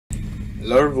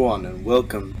Hello everyone and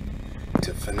welcome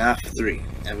to FNAF 3.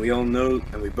 And we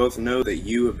both know that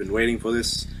you have been waiting for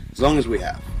this as long as we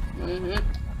have.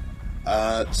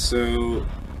 So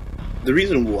the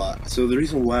reason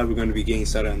why we're going to be getting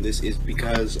started on this is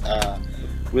because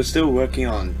we're still working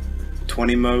on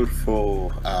 20 mode for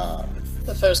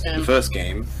the first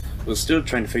game. We're still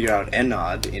trying to figure out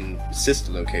Enard in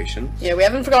sister location. Yeah, we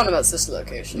haven't forgotten about sister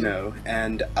location. No,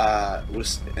 and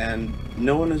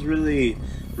no one has really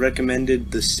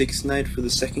recommended the 6th night for the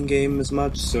second game as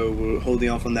much, so we're holding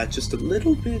off on that just a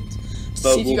little bit.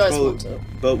 But see if you guys want to.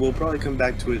 But we'll probably come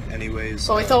back to it anyways.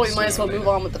 Well, we thought we might as well move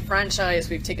on with the franchise.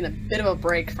 We've taken a bit of a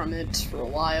break from it for a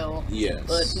while. Yes.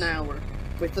 But now we're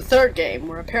with the third game,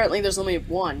 where apparently there's only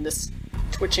one, this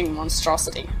twitching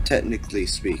monstrosity. Technically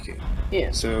speaking.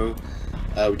 Yeah. So,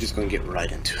 we're just gonna get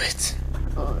right into it.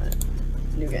 Alright.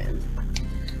 New game.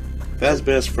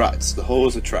 Fazbear's Frights, the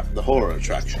horror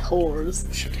attraction.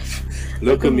 Whores. Shut up.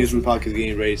 Local amusement park is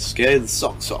getting ready to scare the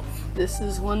socks off. This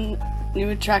is one new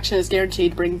attraction is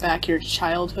guaranteed to bring back your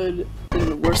childhood in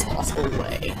the worst possible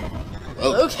way.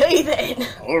 Oh. Okay then.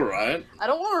 Alright. I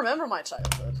don't want to remember my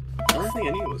childhood. I don't think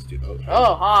any of us do.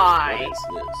 Oh, hi.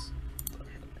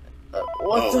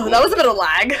 What is this? That was a bit of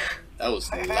lag. That was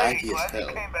laggy as hell.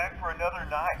 Came back for another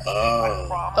night.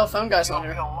 Oh, phone guy's on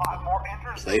here.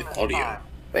 Play audio.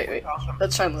 Wait.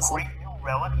 Let's try and listen. Great new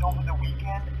relics over the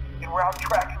weekend, and we're out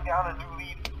tracking down a new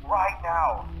lead right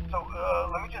now. So,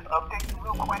 let me just update you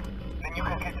real quick, then you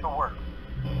can get to work.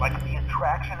 Like, the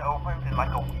attraction opens in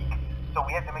like a week, so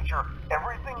we have to make sure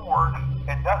everything works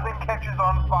and nothing catches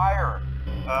on fire.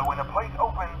 When the place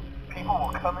opens, people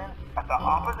will come in at the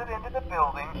opposite end of the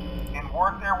building and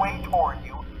work their way toward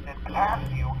you, then past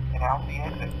you and out the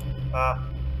exit.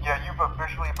 Yeah, you've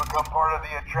officially become part of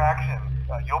the attraction.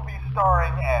 You'll be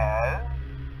starring as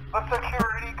the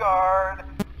security guard.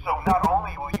 So not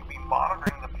only will you be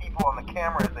monitoring the people on the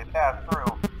camera as they pass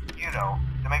through, you know,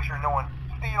 to make sure no one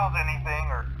steals anything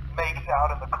or makes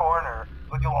out in the corner,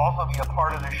 but you'll also be a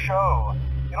part of the show.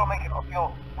 It'll make it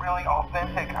feel really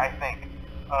authentic, I think.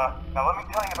 Now let me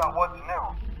tell you about what's new.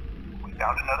 We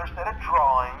found another set of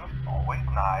drawings, always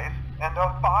nice, and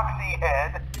a foxy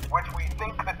head, which we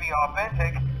think could be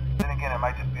authentic. Then again, it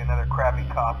might just be another crappy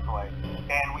cosplay.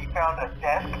 And we found a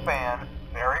desk fan,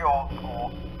 very old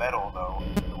school, metal though.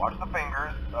 Watch the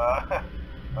fingers.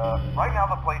 Right now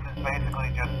the place is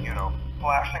basically just, you know,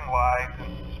 flashing lights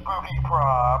and spooky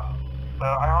props.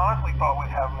 I honestly thought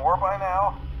we'd have more by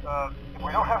now. If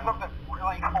we don't have something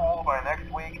really cool by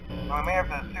next week, then we may have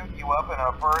to suit you up in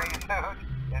a furry suit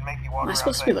and make you walk around. Am I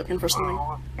supposed to be looking for something?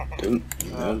 To be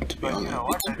honest, it's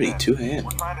already 2 a.m.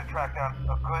 We're trying to track down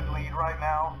a good lead right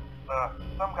now.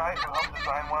 Some guy who helped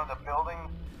design one of the buildings.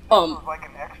 It was like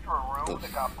an extra room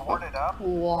that got boarded up.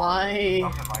 Why?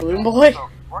 Like Balloon Boy? So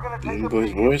we're gonna take Balloon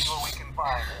Boy's a voice? we can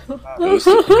find.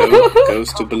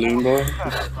 Goes to Balloon Boy?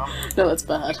 No, that's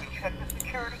bad. Check the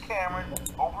security cameras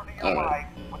over to your right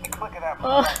with the click of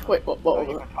that Wait, what was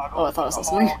that? Oh, I thought I was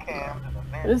listening.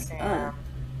 What is that?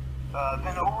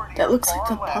 That looks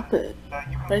like a puppet.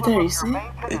 Right there, you see?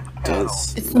 It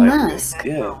does. It's the mask.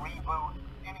 Yeah.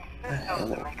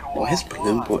 Why is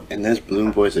Balloon Boy? And there's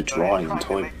Balloon Boy's a drawing on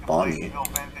Toy Bonnie.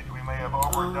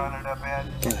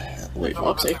 Wait,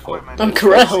 Oopsie. I'm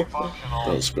Grell.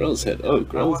 Oh, Grell's head. Oh,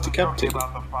 Grell's decapitated. That's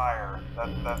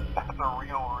a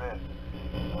real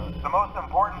risk. The most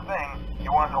important thing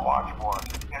you want to watch for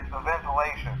is the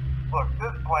ventilation. Look,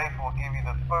 this place will give you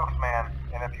the spooks, man.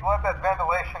 And if you let that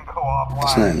ventilation go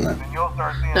offline, then you'll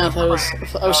start seeing. No,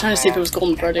 I was trying to see if it was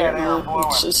Golden Freddy or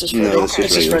not. It's just Freddy. No, it's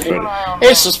just Freddy. Freddy.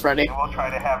 It's just Freddy. We'll try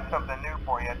to have something new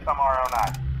for you tomorrow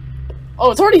night.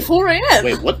 Oh, it's already 4 a.m.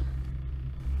 Wait, what?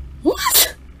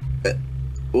 What?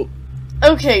 Oh.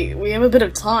 Okay, we have a bit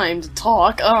of time to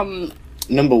talk.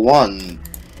 Number 1.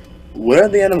 Where are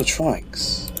the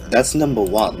animatronics? That's number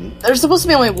 1. There's supposed to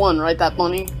be only one, right? That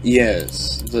bunny.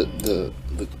 Yes, the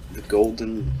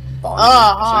golden Bonnie.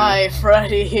 Hi,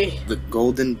 Freddy. The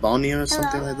golden Bonnie or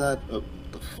something like that. Oh,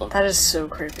 the fuck. That is so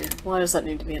creepy. Why does that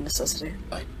need to be a necessity?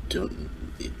 I don't know.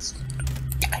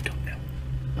 I don't know.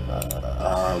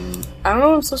 I don't know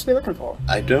what I'm supposed to be looking for.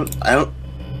 I don't know,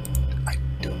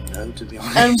 to be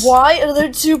honest. And why are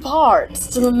there 2 parts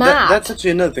to the map? That's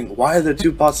actually another thing. Why are there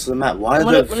 2 parts to the map? Why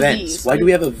are there vents? Why do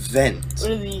we have a vent?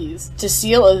 What are these? To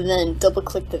seal a vent,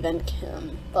 double-click the vent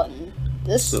cam button.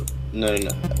 This? No.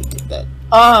 That.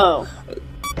 Oh.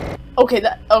 Okay,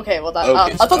 well that.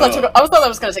 Okay, I thought that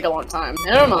was gonna take a long time.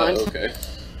 Never mind. Okay.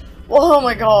 Oh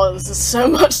my god, this is so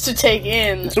much to take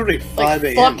in. It's already 5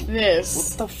 a.m. Fuck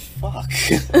this. What the fuck?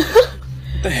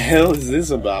 What the hell is this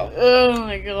about? Oh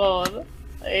my god.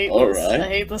 I hate this. I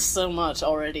hate this so much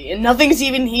already. And nothing's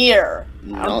even here.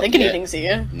 I don't think anything's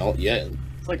here. Not yet.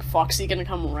 It's like Foxy gonna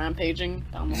come rampaging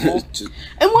down the hall.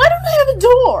 And why don't I have a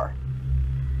door?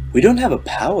 We don't have a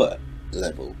power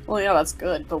level. Well, yeah, that's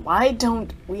good. But why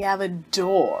don't we have a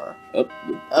door? Oh,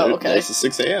 okay. It's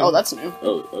 6 a.m. Oh, that's new.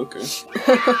 Oh, okay.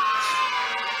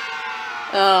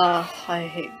 I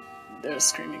hate those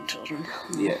screaming children.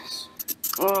 Yes.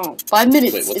 Oh, 5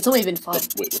 minutes. Wait, it's only been 5.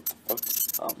 Wait, what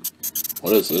the fuck?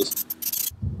 What is this?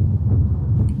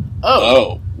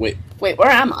 Oh. Wait. Wait, where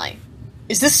am I?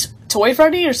 Is this Toy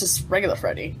Freddy or is this regular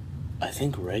Freddy? I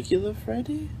think regular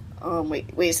Freddy? Wait,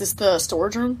 is this the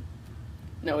storage room?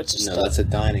 No, it's just that's a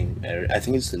dining area. I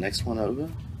think it's the next one over.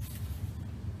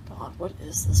 God, what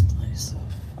is this place? The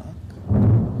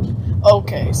fuck?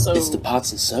 Okay, so... It's the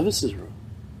parts and services room.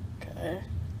 Okay.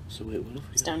 So wait, what if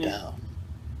we go down?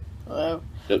 Hello?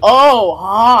 Oh,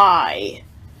 hi!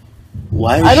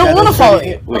 Why? I don't want to follow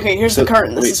you. Okay, here's the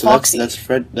curtain. This is Foxy. That's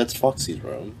Foxy's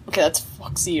room. Okay, that's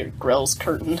Foxy or Grell's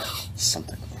curtain.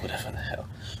 Something, whatever the hell.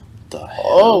 The hell?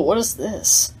 Oh, what is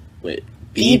this? Wait,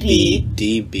 BB,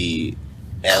 DB,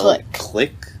 L,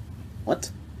 click?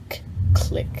 What?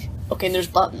 Click. Okay, and there's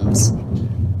buttons.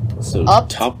 So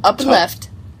up and left,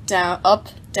 down, up,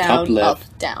 down, top left,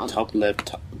 up, down. Top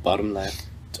left, bottom left,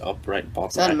 up, right, bottom right.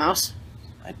 Is that a mouse?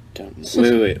 I don't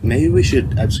know. Wait. Maybe we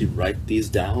should actually write these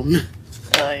down.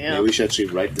 Yeah. Maybe we should actually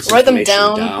write this them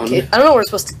information down. Okay, I don't know what we're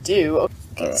supposed to do.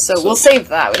 Okay, right, so we'll save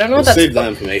that. We don't know what that's save that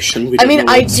information.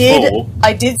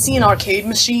 I did see an arcade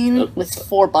machine with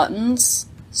 4 buttons,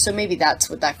 so maybe that's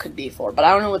what that could be for. But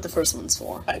I don't know what the first one's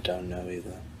for. I don't know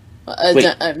either.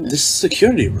 Wait, this is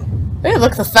security room. Hey,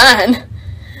 look, the fan.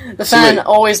 The fan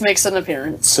always makes an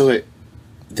appearance. So wait,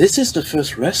 this is the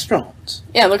first restaurant.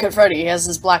 Yeah, look at Freddy. He has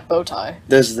his black bow tie.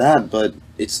 There's that, but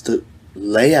it's the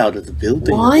layout of the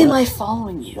building. Why am I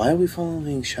following you? Why are we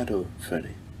following Shadow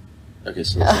Freddy? Okay,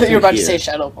 so you're about to say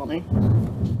Shadow Bunny.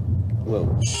 Well,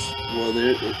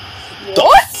 there.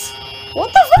 What?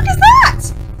 What the fuck is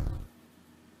that?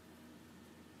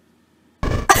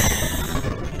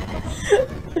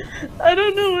 I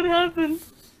don't know what happened.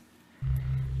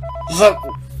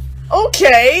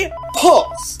 Okay.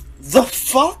 Pause. The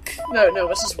fuck? No,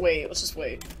 let's just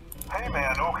wait. Hey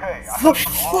man, okay. The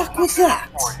fuck was that?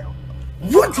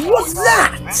 What was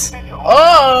that?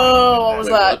 Oh, what was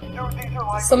that?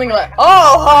 Something like,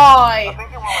 oh, hi!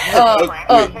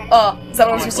 Is that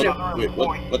what I'm supposed to do? Wait,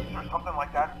 what? Something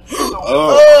like that.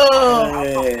 Oh,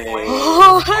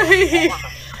 hey!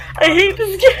 I hate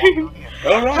this game!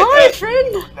 Alright. Hi,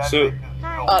 friend! So,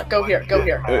 go here.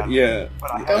 yeah.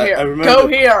 Go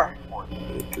here.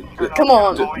 Come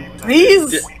on,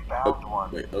 please!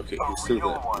 Wait, okay, he's still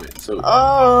there. Wait, so...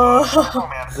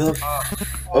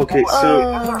 Okay, so...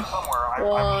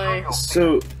 Why?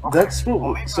 So, that's what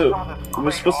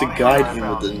we're supposed to guide him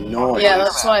with the noise. Yeah,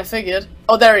 that's what I figured.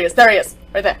 Oh, there he is,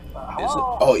 right there. Is it?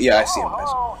 Oh, yeah, I see him.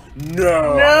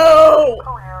 No!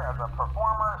 Career as a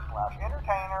performer /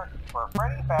 entertainer for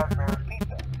Freddy Fazbear's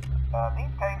Pizza.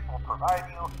 These tapes will provide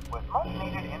you with much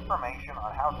needed information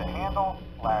on how to handle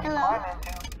 / climb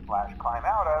into / climb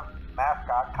out of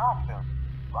mascot costumes.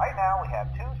 Right now we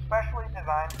have 2 specially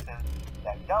designed suits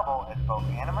that double as both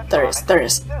animatronic There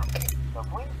is. So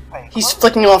please pay He's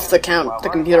flicking off the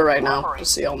computer right now,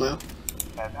 just so y'all know.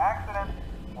 As accidents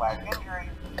 / injuries.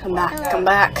 Come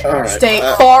back. Right, Stay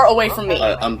far away from me.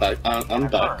 I'm back.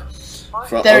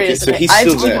 There he is. So okay. he's I have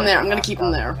to still keep him there. I'm gonna keep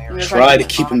him there. Try to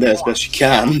keep him there as best you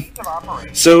can.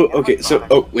 So,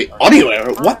 oh, wait, audio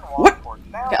error? What?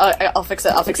 Okay, I'll fix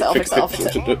it.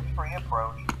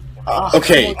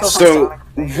 Okay, so,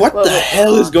 what the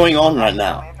hell is going on right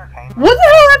now? What the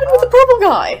hell happened with the purple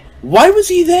guy? Why was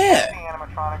he there?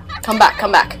 Come back.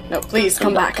 No, please,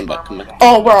 come back. Come back.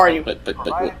 Oh, where are you? Wait.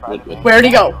 Where'd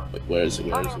he go? Wait, where is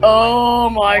he? Oh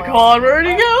my god, where'd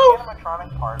he go?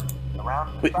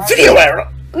 Wait, video error!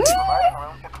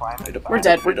 We're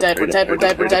dead.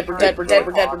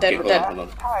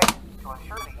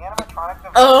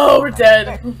 Oh, we're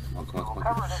dead.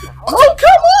 Oh,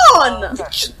 come on!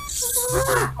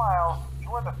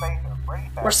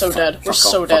 We're so dead.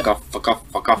 Fuck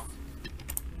off.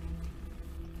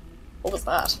 What was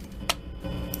that?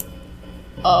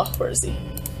 Where is he?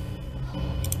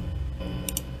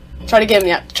 Try to get him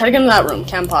in that room,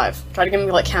 Cam 5. Try to get him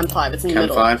like Cam 5. It's in the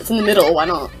middle. 5? It's in the middle, why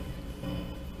not?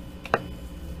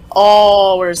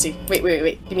 Oh, where is he? Wait.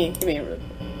 Give me.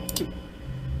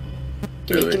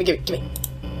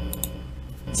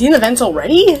 Is he in the vents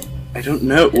already? I don't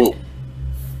know. Whoa.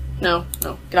 No.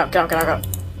 Get out.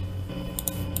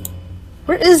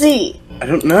 Where is he? I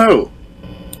don't know.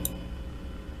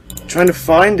 I'm trying to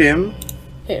find him.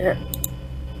 Here.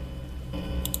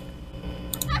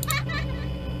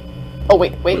 Oh,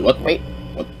 wait. What?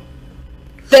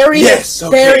 There he is!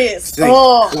 Okay. There he is! Thank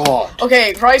God.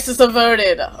 Okay, crisis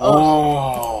averted.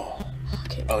 Oh.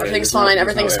 Okay, Okay, everything's fine,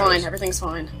 everything's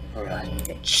fine. Alright.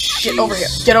 Okay. Get over here,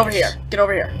 get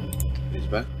over here. He's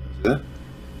back? Is he there?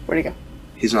 Where'd he go?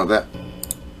 He's not there.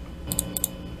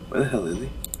 Where the hell is he?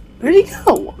 Where'd he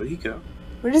go? Where'd he go?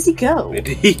 Where does he go? Where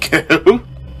did he go?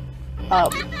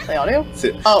 Play audio?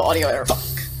 Oh, audio error.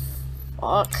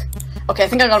 Fuck. Okay, I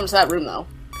think I got him to that room though,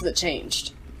 because it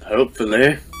changed.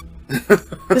 Hopefully.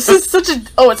 This is such a.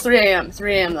 Oh, it's 3 a.m.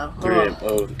 3 a.m. though. 3 a.m.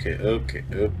 Oh, okay.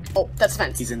 Oh, that's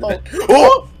fence. He's in the bed.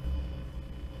 Oh!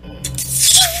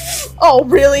 Oh,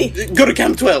 really? Go to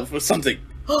Camp 12 or something.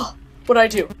 What'd I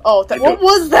do? Oh, what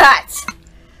was that?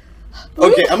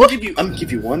 Okay, I'm gonna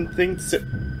give you one thing to say.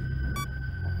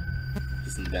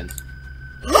 He's in the vent.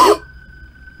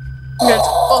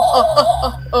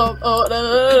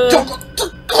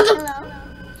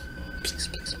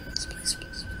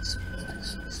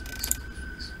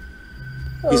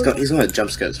 He's gonna jump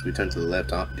scare us if we turn to the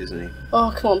left, isn't he?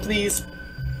 Oh, come on, please.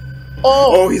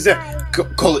 Oh, he's there.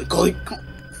 Call it. Come on.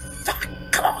 Fuck,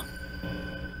 come on.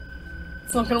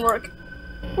 It's not gonna work.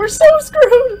 We're so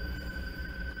screwed.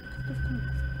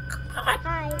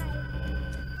 Hi.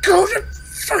 Go to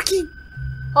fucking.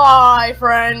 Hi,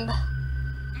 friend.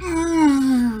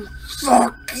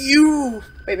 Fuck you.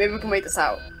 Wait, maybe we can wait this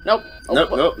out. Nope. Nope.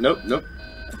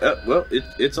 Well,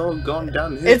 it's all gone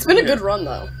downhill. It's been a good run,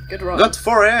 though. Good run. That's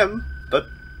 4 a.m., but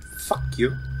fuck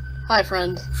you. Hi,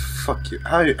 friend. Fuck you.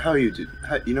 How are you doing?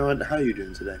 You know what? How are you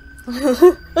doing today?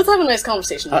 Let's have a nice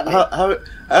conversation. How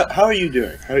are you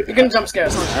doing? You're gonna jump scare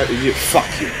us, huh?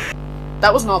 Fuck you.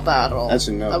 That was not bad at all.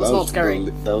 Actually, no. That was not scary.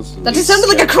 That just sounded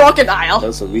like a crocodile. That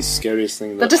was the least scariest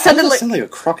thing. That just sounded like a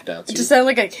crocodile. It just sounded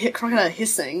like a crocodile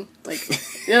hissing. Like,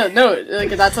 yeah, no, like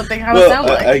that's what they kind of sound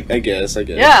like. I guess.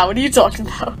 Yeah, what are you talking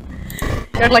about?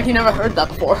 You act like you never heard that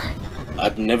before.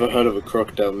 I've never heard of a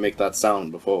crocodile make that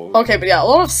sound before. Okay, but yeah, a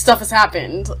lot of stuff has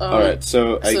happened. Alright,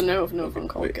 so no phone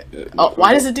call.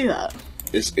 Why does it do that?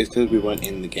 It's because we weren't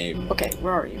in the game. Okay,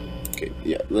 where are you? Okay,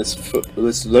 yeah,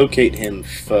 let's locate him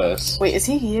first. Wait, is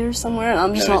he here somewhere?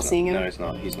 I'm just not seeing him. No, he's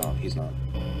not.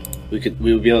 We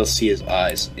would be able to see his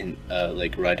eyes in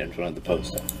like right in front of the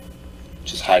poster.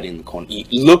 Just hiding in the corner.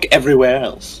 Look everywhere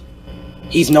else.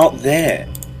 He's not there.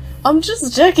 I'm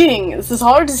just checking. This is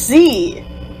hard to see.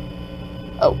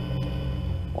 Oh.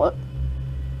 What?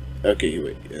 Okay,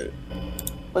 wait.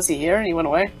 Was he here and he went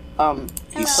away?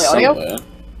 He's play audio? somewhere.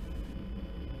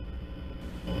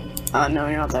 No,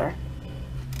 you're not there.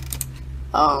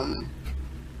 No,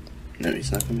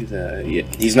 he's not gonna be there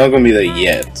yet. He's not gonna be there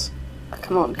yet.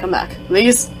 Come on, come back.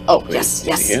 Please? Oh, wait, yes.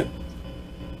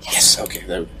 Yes, okay,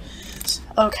 there we go.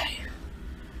 Okay.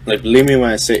 Like, believe me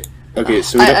when I say... Okay,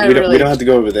 so we don't have to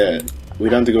go over there. We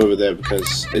don't have to go over there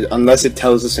because unless it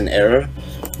tells us an error,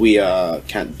 we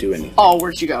can't do anything. Oh,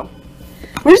 where'd you go?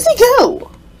 Where does he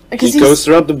go? He goes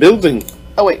throughout the building.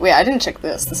 Oh, wait, I didn't check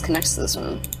this. This connects to this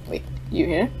room. Wait, you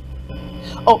here?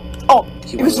 Oh,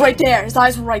 he was right there. His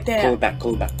eyes were right there. Call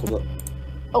it back.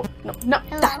 Oh, no,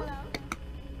 that.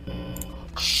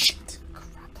 Shit.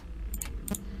 Crap.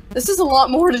 This is a lot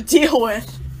more to deal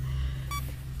with.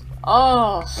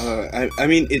 Oh. I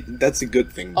mean, that's a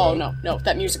good thing, though. Oh, no,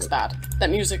 that music's bad. That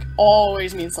music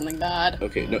always means something bad.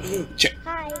 Okay, no, check.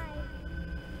 Hi.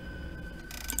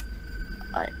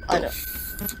 I know.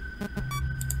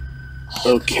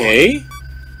 Okay.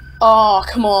 Oh,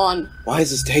 come on. Why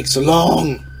does this take so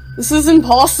long? This is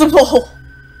impossible.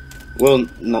 Well,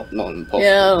 not impossible.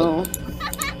 Yeah.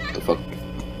 The fuck?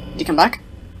 Did he come back?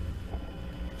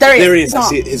 There he is. I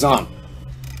see his arm.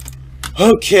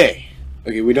 Okay.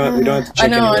 Okay, we don't have to check I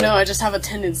know. anywhere. I just have a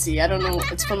tendency. I don't know.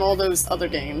 It's from all those other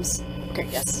games. Okay,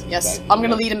 yes. I'm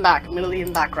gonna lead him back.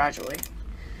 Gradually.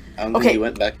 I don't think he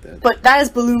went back there. But that is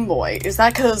Balloon Boy. Is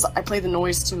that because I play the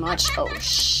noise too much? Oh,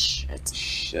 shit.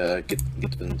 Get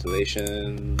the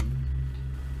ventilation.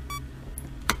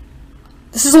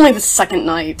 This is only the second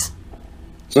night.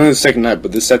 It's only the second night,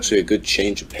 but this is actually a good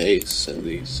change of pace, at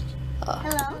least. Hello.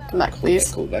 Come back,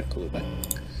 please. Call it back.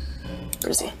 Where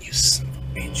is he? You son of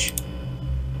a bitch.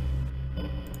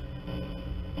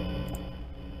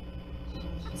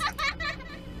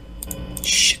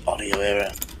 Shit, audio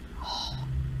error.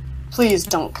 Please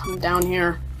don't come down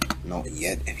here. Not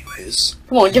yet, anyways.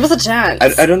 Come on, give us a chance.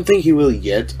 I don't think he will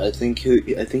yet. I think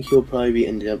he'll probably be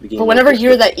ended up being. But whenever you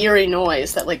hear that eerie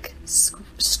noise, that like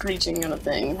screeching kind of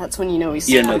thing, that's when you know he's.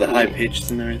 Yeah, no, the high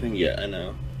pitched and everything. Yeah, I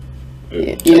know.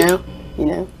 You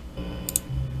know.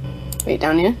 Wait,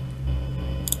 down here.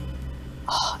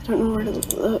 Oh, I don't know where to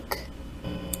look.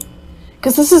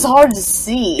 Because this is hard to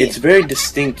see. It's very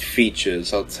distinct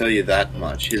features, I'll tell you that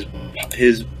much.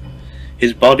 His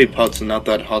body parts are not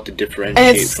that hard to differentiate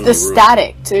and it's from the room.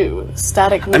 static, too.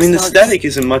 Static. I mean, the static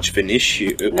isn't much of an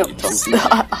issue. No,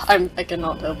 I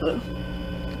cannot help it.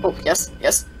 Oh, yes.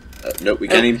 No, we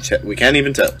can't even tell. We can't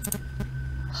even tell.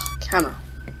 Camera.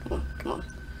 Come on.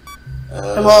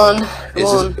 Come on.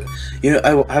 You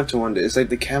know, I have to wonder, is like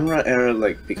the camera error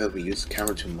like because we use the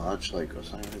camera too much, like, or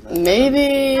something like that?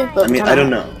 Maybe. I mean, I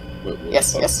don't know.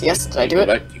 Yes. Did I do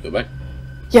it? You go back.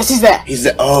 Yes, he's there. He's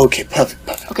there. Oh, okay,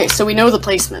 perfect. Okay, so we know the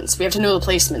placements. We have to know the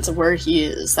placements of where he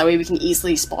is. That way we can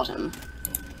easily spot him.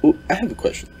 Ooh, I have a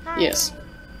question. Yes.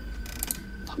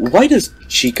 Why does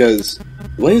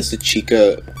the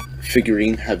Chica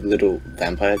figurine have little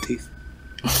vampire teeth?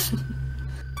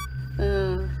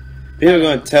 People are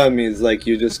going to tell me it's like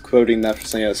you're just quoting that for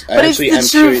something else. But I actually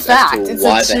it's the am true curious fact. as to It's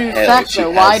why a the true hell fact, she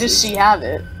though. has Why does this. she have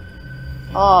it?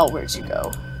 Oh, where'd you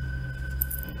go?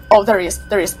 Oh, there he is.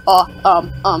 Oh,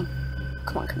 come on.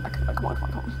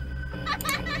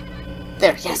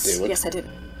 There, yes. Okay, Yes, I did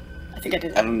it. I think I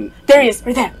did it. I don't... There he is,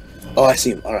 right there. Oh, I see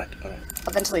him. Alright.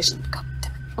 A ventilation. God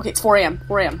damn it. Okay, it's 4 a.m.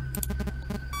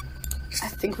 I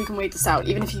think we can wait this out.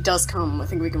 Even if he does come, I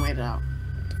think we can wait it out.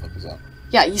 What the fuck is that?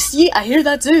 Yeah, you see? I hear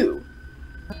that too.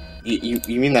 You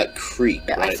mean that creak,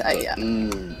 Yeah, right? yeah.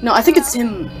 No, I think it's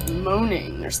him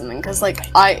moaning or something, because,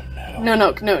 like, No,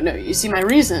 you see, my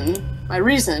reason... Oh,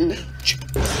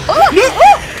 what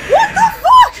the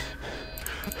fuck?!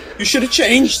 You should have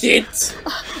changed it!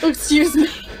 Oh, excuse me.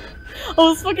 I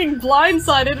was fucking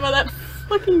blindsided by that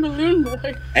fucking balloon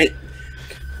boy.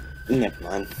 Never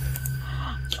mind.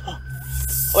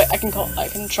 Wait, I can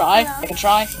try.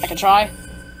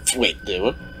 Wait, did it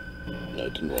work? No,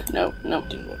 it didn't work. No.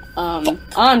 Didn't work.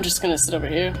 I'm just gonna sit over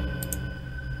here.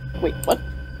 Wait, what?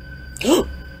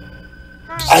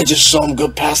 I just saw him go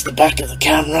past the back of the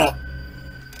camera.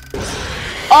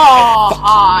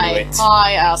 Oh, knew it.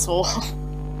 hi, asshole. I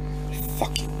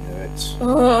fucking knew it. It's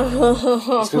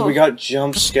because we got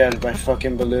jump scared by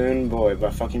fucking balloon boy, by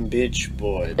fucking bitch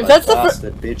boy, by that's the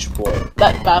bastard bitch boy.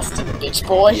 That bastard bitch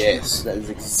boy. Yes, that is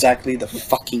exactly the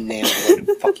fucking name I'm going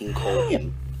to fucking call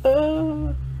him.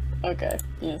 Okay,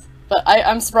 yes. But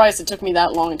I'm surprised it took me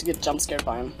that long to get jump scared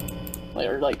by him.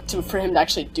 For him to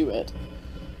actually do it.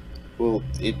 Well,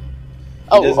 he's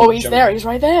there. He's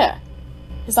right there.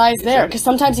 His eye's there. Because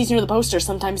sometimes he's near the poster,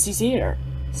 sometimes he's here.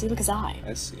 See, look his eye.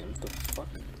 I see him. What the fuck?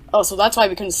 Oh, so that's why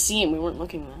we couldn't see him. We weren't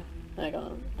looking there. Okay,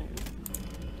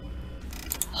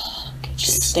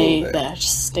 just stay there.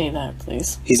 Just stay there,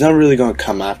 please. He's not really going to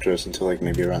come after us until, like,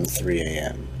 maybe around 3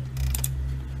 a.m.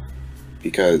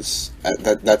 Because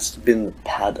that's been the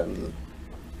pattern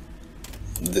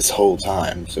this whole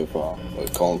time so far.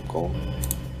 Call him.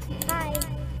 Hi.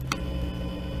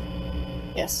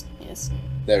 Yes.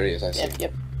 There he is, I see.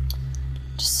 Yep.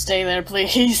 Just stay there,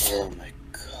 please. Oh my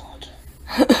god.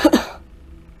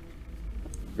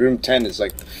 Room 10 is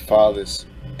like the farthest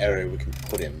area we can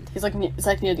put him. It's like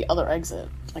near the other exit.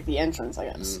 Like the entrance, I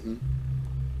guess. Mm-hmm.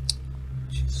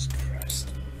 Jesus Christ.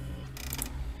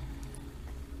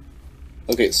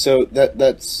 Okay, so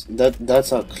that's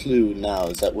our clue now,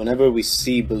 is that whenever we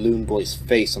see Balloon Boy's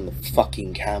face on the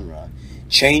fucking camera,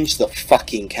 change the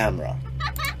fucking camera.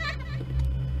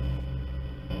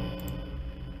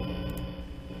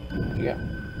 Yeah.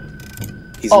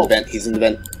 He's in the vent, he's in the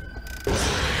vent.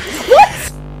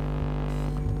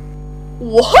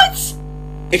 What?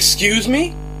 Excuse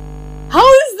me? How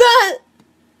is that?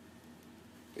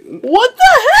 What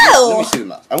the hell? Let me see the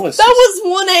map. I want to see. That was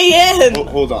 1 a.m.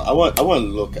 Hold on. I want to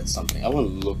look at something. I want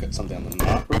to look at something on the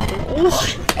map.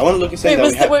 What? I want to look at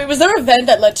something Was there a vent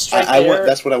that led straight there?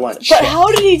 That's what I want. But how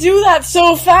did he do that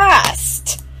so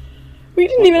fast? We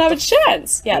didn't even have a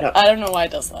chance. Yeah, I don't know why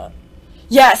it does that.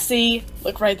 Yeah, see?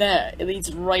 Look right there. It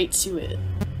leads right to it.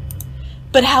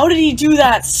 But how did he do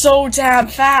that so damn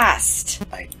fast?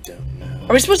 I don't know.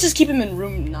 Are we supposed to just keep him in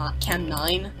room cam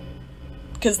 9?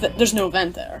 Because there's no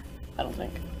vent there, I don't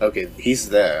think. Okay, he's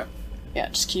there. Yeah,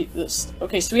 just keep this.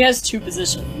 Okay, so he has 2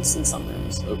 positions in some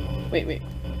rooms. Oh. Wait.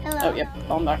 Hello. Oh, yep,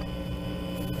 I'm back.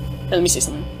 Hey, let me see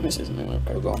something.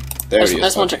 Hold on. There he is. I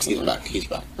just want to check He's something.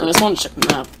 back. I just want to check the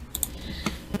map.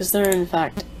 Is there, in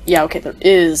fact... Yeah, okay, there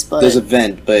is, but... There's a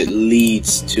vent, but it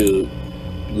leads to...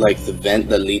 Like, the vent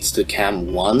that leads to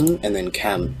cam 1 and then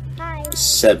cam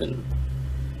 7.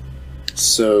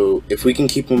 So, if we can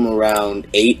keep him around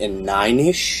 8 and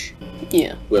 9-ish...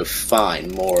 Yeah. We're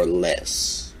fine, more or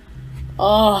less.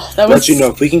 Oh, that was... But you know,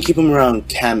 if we can keep him around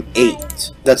cam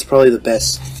 8, that's probably the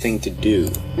best thing to do.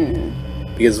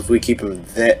 Mm-hmm. Because if we keep him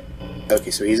there...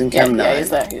 Okay, so he's in cam 9.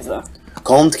 Yeah, he's there.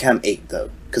 Call him to cam 8, though.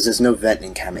 Because there's no vent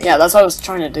in cam 8. Yeah, that's what I was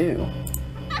trying to do.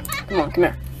 Come on, come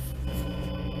here.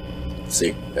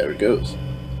 See, there it goes.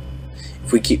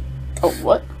 If we keep... Oh,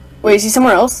 what? Wait, is he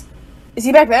somewhere else? Is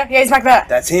he back there? Yeah, he's back there.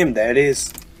 That's him, there it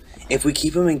is. If we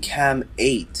keep him in cam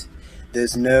 8,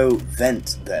 there's no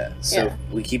vent there. So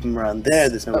if we keep him around there,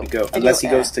 there's nowhere to go. Unless he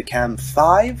goes to cam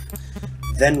 5,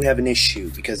 then we have an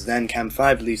issue. Because then cam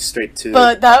 5 leads straight to...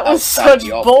 But that was such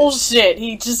bullshit.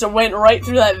 He just went right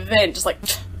through that vent, just like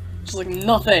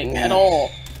nothing at all.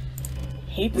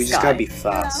 Hate this guy. We just gotta be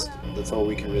fast. That's all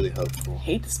we can really hope for.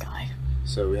 Hate this guy.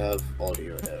 So we have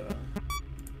audio error.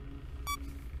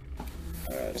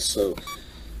 Alright, so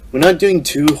we're not doing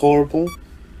too horrible.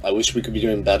 I wish we could be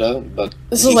doing better, but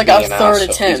this is like our third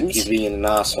attempt. He's being an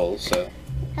asshole, so.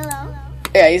 Hello.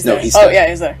 Yeah, he's there. He's there. there. Yeah,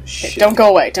 he's there. Okay, don't go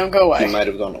away. Don't go away. He might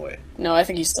have gone away. No, I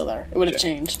think he's still there. It would have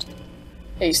changed.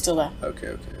 Yeah, he's still there.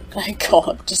 Okay. Thank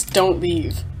God. Just don't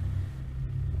leave.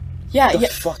 Yeah, the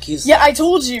fuck is that? I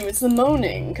told you it's the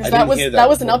moaning because that was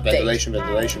an update. Ventilation.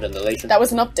 That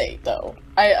was an update though.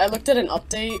 I looked at an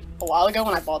update a while ago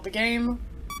when I bought the game,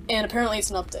 and apparently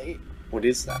it's an update. What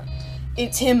is that?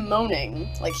 It's him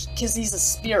moaning, like because he's a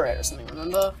spirit or something.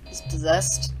 Remember, he's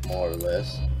possessed. More or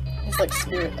less. He's like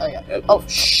spirit. Oh yeah. Oh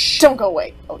shh! Don't go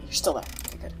away. Oh, you're still there.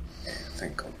 Okay, good.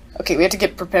 Thank God. Okay, we have to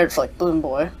get prepared for like Balloon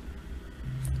Boy.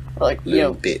 Or like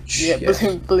Balloon Bitch. Yeah, yes.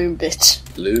 Balloon Bitch.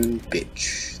 Balloon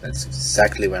Bitch. That's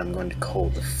exactly what I'm going to call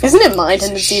the. Isn't it my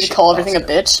tendency to call everything a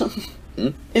bitch? Hmm?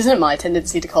 Isn't it my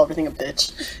tendency to call everything a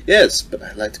bitch? Yes, but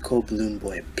I like to call Balloon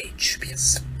Boy a bitch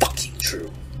because it's fucking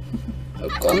true. Oh,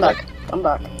 I'm back.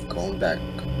 Going back.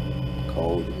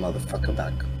 Call the motherfucker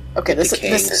back. Okay, this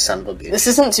son of a bitch. This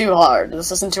isn't too hard.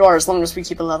 This isn't too hard as long as we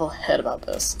keep a level head about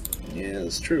this. Yeah,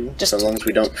 that's true. Just as long as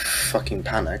we don't fucking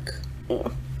panic. Yeah.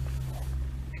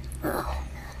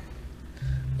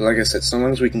 Like I said, so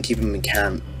long as we can keep him in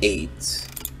cam 8,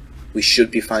 we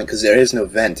should be fine, because there is no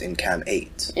vent in cam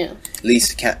 8. Yeah. At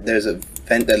least there's a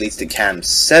vent that leads to cam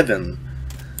 7,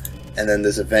 and then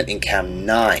there's a vent in cam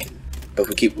 9. But if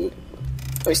we keep...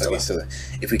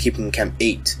 if we keep him in cam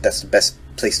 8, that's the best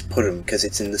place to put him, because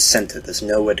it's in the center. There's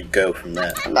nowhere to go from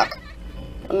there. I'm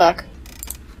back.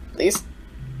 Please.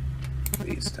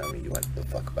 Please tell me you went the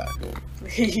fuck back.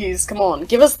 Please, come on,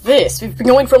 give us this. We've been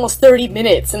going for almost 30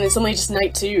 minutes, and it's only just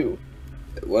night 2.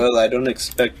 Well, I don't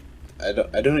expect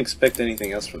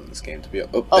anything else from this game to be.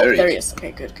 Oh, there he is. Okay,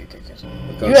 good.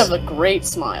 You have a great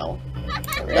smile.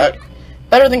 Back.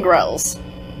 Better than Grell's.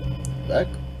 Back.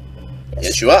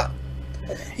 Yes, you are.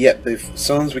 Okay. Yeah, but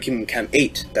so long as we keep him in cam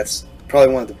 8, that's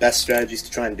probably one of the best strategies to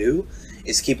try and do.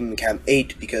 Is keep him in cam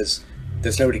 8 because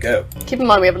there's nowhere to go. Keep in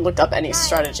mind we haven't looked up any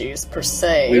strategies, per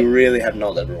se. We really have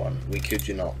not, everyone. We kid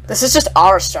you not. This is just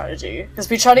our strategy, because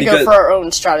we try to go for our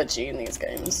own strategy in these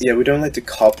games. Yeah, we don't like to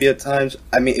copy at times.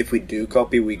 I mean, if we do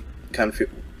copy, we kind of feel...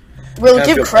 We'll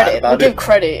give credit. We'll give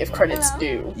credit if credit's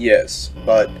due. Yes,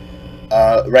 but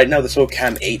right now this whole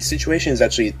cam 8 situation is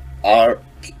actually our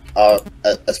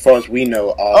as far as we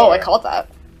know, our... Oh, I caught that.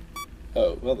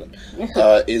 Oh, well then.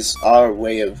 Is our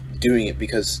way of doing it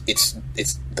because it's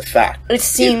the fact. It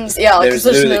seems, yeah, because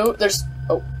there's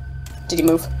oh, did he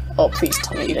move? Oh, please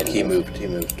tell me he didn't move. He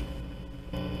moved.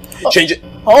 Oh. Change it!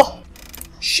 Oh!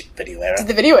 Shit, video error. Did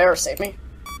the video error save me?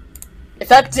 If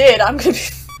that did, I'm gonna be...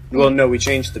 Well, no, we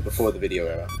changed it before the video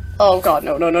error. Oh god,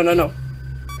 no.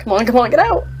 Come on, get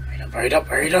out! Hurry up!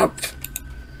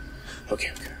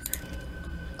 Okay.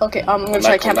 Okay, I'm gonna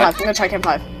try cam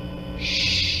 5.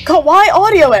 God, why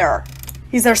audio error?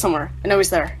 He's there somewhere. I know he's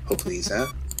there. Hopefully he's there.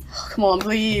 Oh, come on,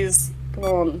 please. Come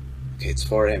on. Okay, it's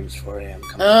 4 a.m.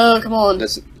 Come on. Oh, come on.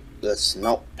 Let's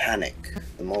not panic.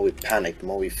 The more we panic, the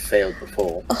more we failed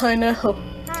before. I know.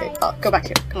 Okay, go back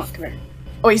here. Come here.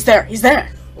 Oh, he's there.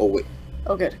 Oh, wait.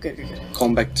 Oh, good.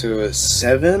 Come back to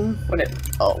 7?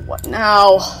 What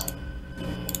now?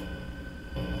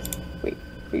 Wait,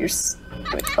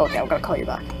 okay, I'm gonna call you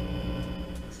back.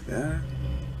 Yeah.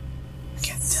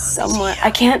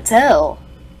 I can't tell.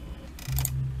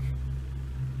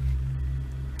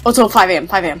 Oh, it's 5 a.m.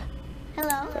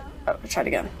 Hello. Oh, try it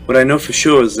again. What I know for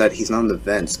sure is that he's not in the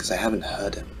vents, because I haven't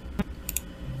heard him.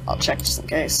 I'll check just in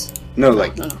case. No.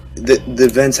 The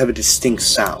vents have a distinct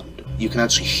sound. You can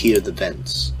actually hear the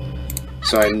vents.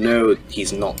 So I know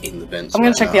he's not in the vents. I'm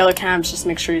gonna check the other cams just to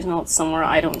make sure he's not somewhere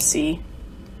I don't see.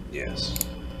 Yes.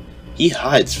 He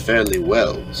hides fairly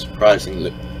well,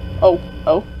 surprisingly. Oh.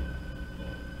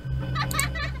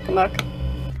 Come back.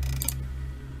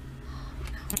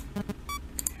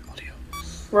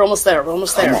 We're almost there.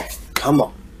 Come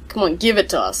on. Come on, give it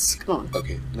to us. Come on.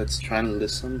 Okay, let's try and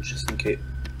listen just in case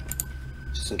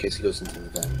he goes into the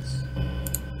vents.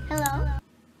 Hello.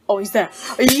 Oh, he's there.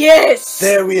 Yes!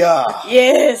 There we are!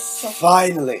 Yes!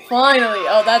 Finally! Finally!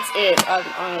 Oh, that's it.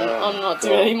 I'm not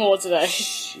doing any more today.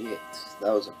 Shit,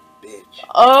 that was a bitch.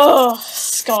 Oh,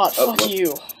 Scott, fuck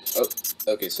you. Oh,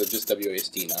 okay, so just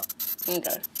WASD now.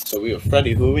 Okay. So we were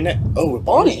Freddy, who are we next? Oh, we're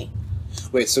Bonnie.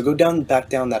 Wait, so go back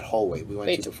down that hallway we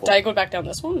went to before. Did I go back down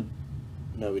this one?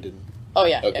 No, we didn't. Oh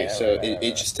yeah. Okay, yeah, so right.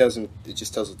 it just tells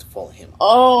us to follow him.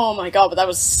 Oh my god, but that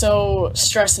was so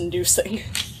stress-inducing.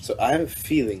 So I have a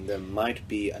feeling there might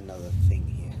be another thing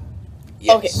here.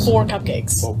 Yes. Okay, 4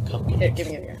 cupcakes. 4 cupcakes. Here, give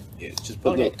me here. Yeah, just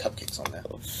put little cupcakes on there.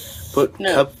 Put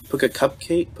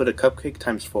a cupcake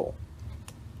times 4.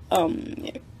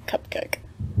 Yeah, cupcake.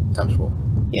 Times 4.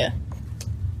 Yeah.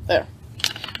 There.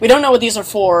 We don't know what these are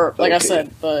for, like I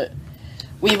said, but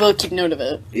we will keep note of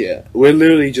it. Yeah, we're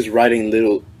literally just writing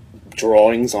little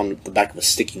drawings on the back of a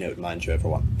sticky note, mind you,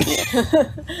 everyone.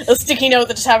 A sticky note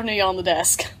that just happened to be on the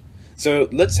desk. So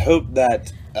let's hope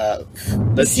that.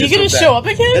 Is he gonna show up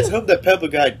again? Let's hope that purple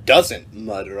guy doesn't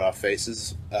murder our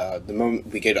faces the moment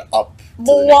we get up.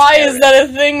 But why is that a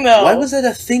thing, though? Why was that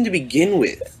a thing to begin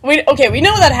with? We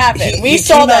know that happened. We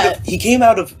saw that. He came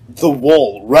out of the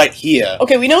wall right here.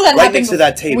 Okay, we know that happened. Right next to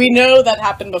that table. We know that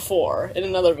happened before in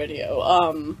another video.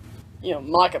 You know,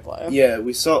 Markiplier. Yeah,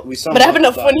 we saw. But it happened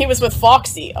when he was with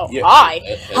Foxy. Oh, yeah, hi.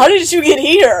 How did you get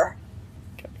here?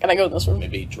 Can I go in this room?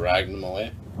 Maybe he dragged them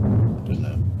away. I don't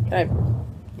know. Can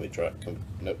I? We try.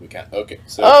 No, we can't. Okay.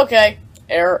 So. Okay.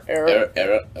 Error.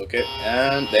 Okay.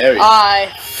 And there he is.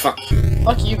 Hi. Fuck.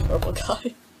 Fuck you, purple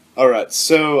guy. Alright,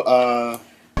 so,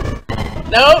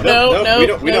 No, we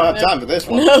don't have time for this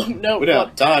one. No. We don't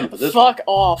have time for this one. Fuck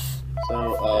off.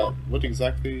 So, what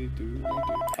exactly do we do?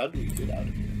 How do we get out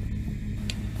of here?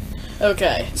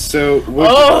 Okay. So,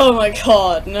 oh my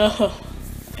god, no.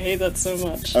 I hate that so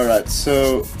much. Alright,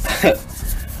 so,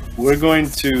 we're going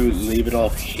to leave it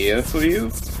off here for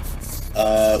you.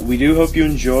 We do hope you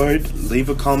enjoyed. Leave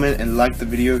a comment and like the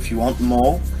video if you want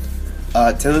more.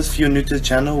 Tell us if you're new to the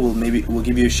channel. We'll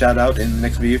give you a shout out in the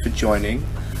next video for joining.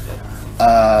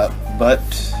 But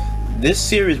this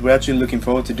series we're actually looking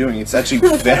forward to doing. It's actually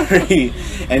very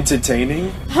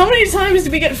entertaining. How many times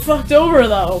did we get fucked over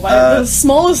though by the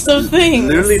smallest of things?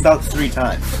 Literally about 3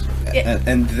 times. Yeah.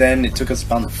 And then it took us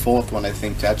about the 4th one, I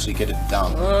think, to actually get it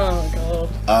done. Oh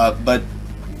god. But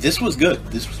this was good.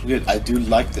 I do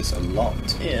like this a lot.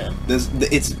 Yeah.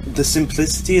 The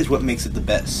simplicity is what makes it the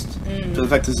best. So the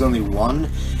fact there's only one,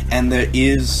 and there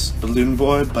is Balloon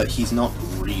Boy, but he's not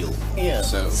real. Yeah.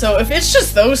 So if it's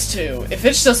just those two,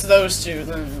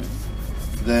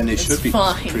 then it should be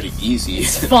fine. Pretty easy.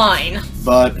 It's fine.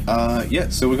 But yeah,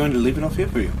 so we're going to leave it off here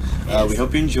for you. Yes. We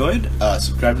hope you enjoyed.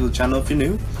 Subscribe to the channel if you're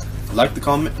new. Like and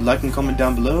comment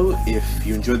down below if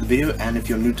you enjoyed the video and if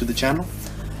you're new to the channel.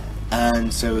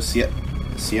 And so, Ciel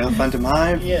Phantom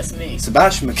Hive. Yes, me.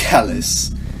 Sebastian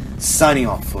McAllis signing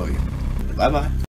off for you. Bye bye.